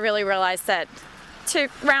 I really realized that to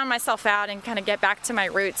round myself out and kind of get back to my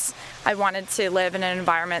roots, I wanted to live in an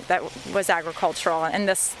environment that was agricultural, and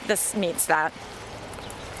this meets that.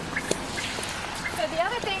 So the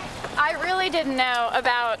other thing I really didn't know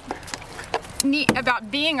about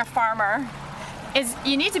being a farmer is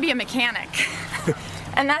you need to be a mechanic,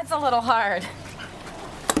 and that's a little hard.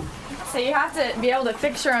 So you have to be able to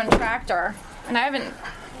fix your own tractor, and I haven't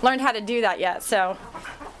learned how to do that yet, so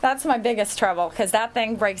that's my biggest trouble, because that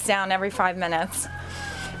thing breaks down every 5 minutes.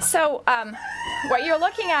 So what you're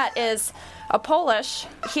looking at is a Polish.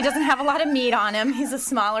 He doesn't have a lot of meat on him. He's a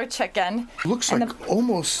smaller chicken. Looks like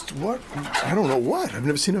almost what? I don't know what. I've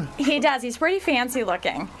never seen him. He does. He's pretty fancy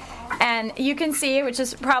looking. And you can see, which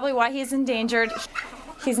is probably why he's endangered,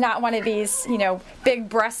 he's not one of these,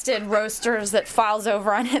 big-breasted roasters that falls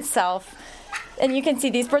over on itself. And you can see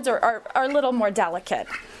these birds are a little more delicate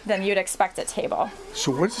than you'd expect at table.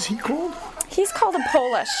 So what is he called? He's called a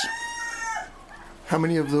Polish. How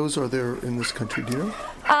many of those are there in this country, do you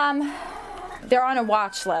know? They're on a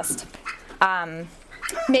watch list.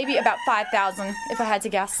 Maybe about 5,000, if I had to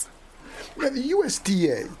guess. Now, the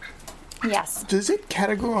USDA, yes. Does it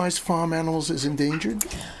categorize farm animals as endangered?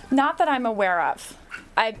 Not that I'm aware of.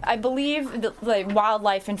 I believe the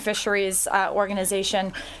Wildlife and Fisheries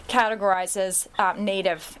Organization categorizes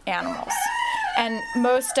native animals. And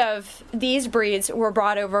most of these breeds were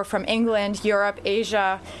brought over from England, Europe,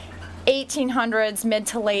 Asia, 1800s, mid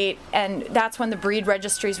to late, and that's when the breed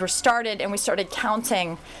registries were started, and we started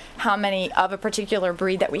counting how many of a particular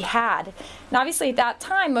breed that we had. And obviously at that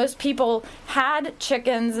time, most people had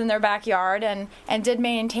chickens in their backyard and did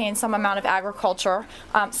maintain some amount of agriculture,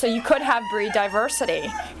 so you could have breed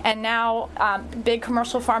diversity. And now big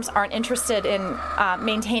commercial farms aren't interested in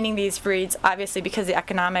maintaining these breeds, obviously because the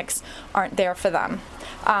economics aren't there for them.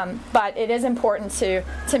 But it is important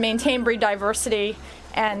to maintain breed diversity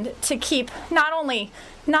and to keep not only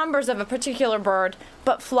numbers of a particular bird,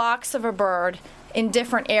 but flocks of a bird in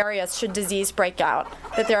different areas should disease break out,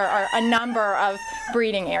 that there are a number of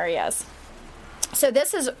breeding areas. So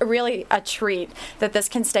this is really a treat that this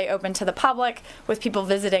can stay open to the public with people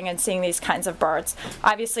visiting and seeing these kinds of birds.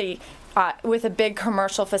 Obviously, with a big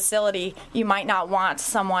commercial facility, you might not want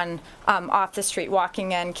someone off the street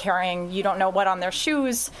walking in carrying you don't know what on their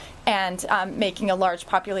shoes and making a large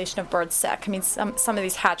population of birds sick. I mean, some of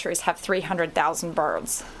these hatcheries have 300,000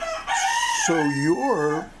 birds. So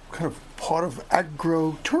you're kind of part of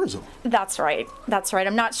agro-tourism. That's right. That's right.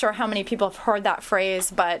 I'm not sure how many people have heard that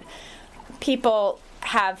phrase, but people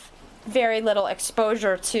have very little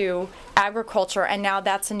exposure to agriculture, and now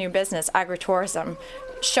that's a new business, agritourism,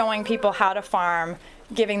 showing people how to farm,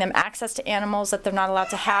 giving them access to animals that they're not allowed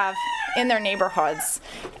to have in their neighborhoods,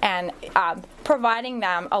 and providing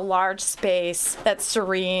them a large space that's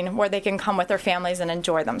serene where they can come with their families and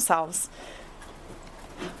enjoy themselves.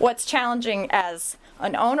 What's challenging as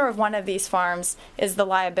an owner of one of these farms is the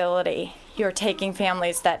liability. You're taking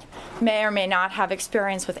families that may or may not have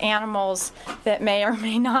experience with animals, that may or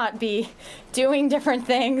may not be doing different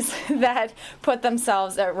things that put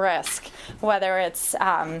themselves at risk, whether it's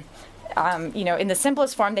in the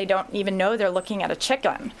simplest form, they don't even know they're looking at a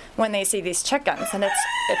chicken when they see these chickens. And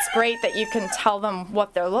it's great that you can tell them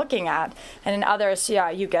what they're looking at. And in others,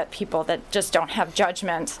 you get people that just don't have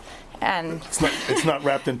judgment. And it's not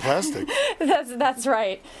wrapped in plastic. That's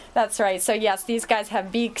right. That's right. So yes, these guys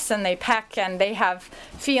have beaks and they peck and they have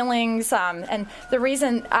feelings. And the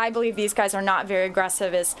reason I believe these guys are not very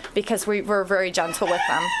aggressive is because we're very gentle with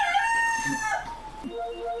them.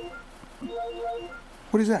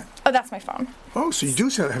 What is that? Oh, that's my phone. Oh, so you do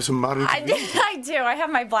have some modern technology. I do. I have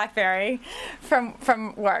my BlackBerry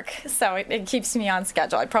from work, so it keeps me on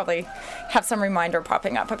schedule. I probably have some reminder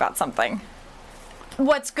popping up about something.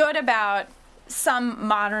 What's good about some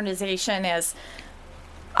modernization is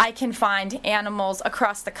I can find animals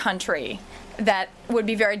across the country that would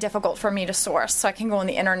be very difficult for me to source. So I can go on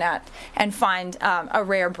the internet and find a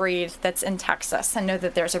rare breed that's in Texas and know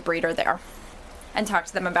that there's a breeder there and talk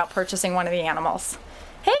to them about purchasing one of the animals.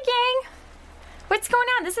 Hey, gang! What's going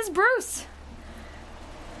on? This is Bruce.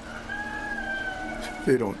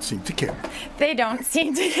 They don't seem to care. They don't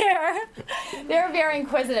seem to care. They're very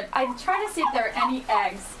inquisitive. I try to see if there are any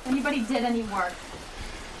eggs. Anybody did any work?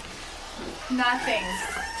 Nothing.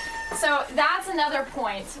 So that's another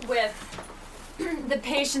point with the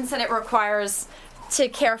patience that it requires to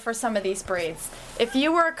care for some of these breeds. If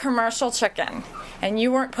you were a commercial chicken and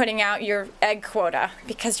you weren't putting out your egg quota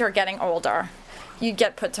because you're getting older, you'd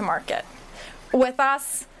get put to market. With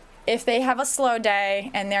us, if they have a slow day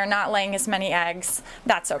and they're not laying as many eggs,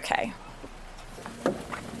 that's okay.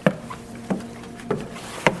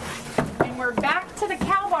 And we're back to the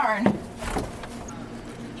cow barn.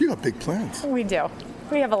 You got big plans. We do.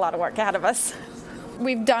 We have a lot of work ahead of us.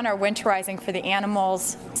 We've done our winterizing for the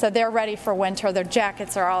animals, so they're ready for winter. Their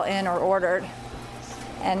jackets are all in or ordered.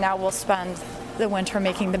 And now we'll spend the winter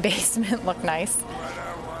making the basement look nice.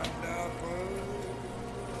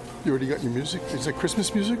 You already got your music? Is it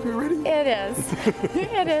Christmas music already? It is.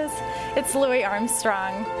 It is. It's Louis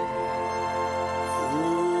Armstrong.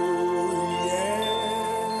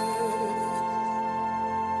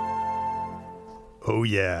 Oh,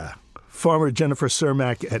 yeah. Farmer Jennifer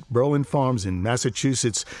Cermak at Berlin Farms in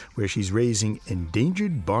Massachusetts, where she's raising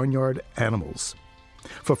endangered barnyard animals.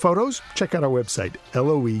 For photos, check out our website,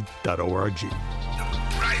 loe.org.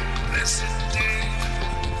 Bright, blessed day,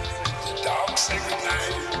 the dogs say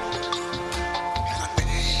goodnight. I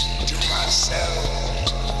think to myself,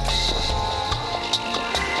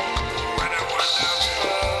 when I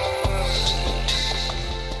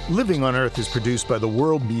Living on Earth is produced by the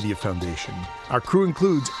World Media Foundation. Our crew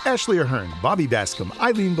includes Ashley Ahern, Bobby Bascom,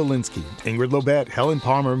 Eileen Belinsky, Ingrid Lobet, Helen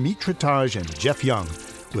Palmer, Mitra Taj, and Jeff Young,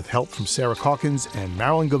 with help from Sarah Calkins and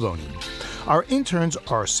Marilyn Gavoni. Our interns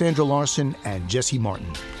are Sandra Larson and Jesse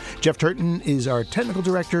Martin. Jeff Turton is our technical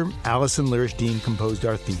director. Allison Lirish-Dean composed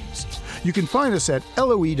our themes. You can find us at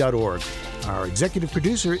loe.org. Our executive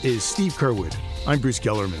producer is Steve Kerwood. I'm Bruce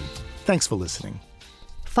Gellerman. Thanks for listening.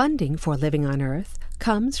 Funding for Living on Earth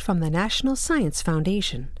comes from the National Science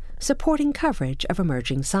Foundation, supporting coverage of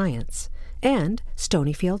emerging science, and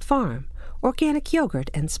Stonyfield Farm, organic yogurt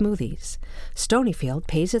and smoothies. Stonyfield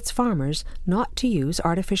pays its farmers not to use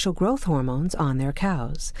artificial growth hormones on their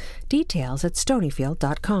cows. Details at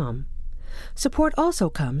stonyfield.com. Support also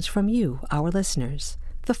comes from you, our listeners,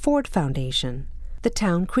 the Ford Foundation, the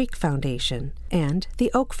Town Creek Foundation, and the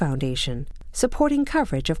Oak Foundation, supporting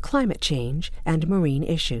coverage of climate change and marine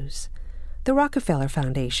issues. The Rockefeller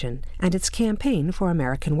Foundation and its campaign for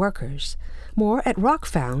American workers. More at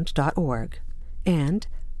rockfound.org. And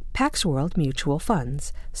Pax World Mutual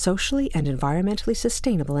Funds, socially and environmentally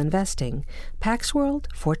sustainable investing. Pax World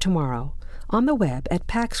for tomorrow. On the web at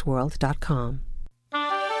paxworld.com.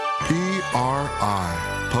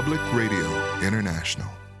 PRI, Public Radio International.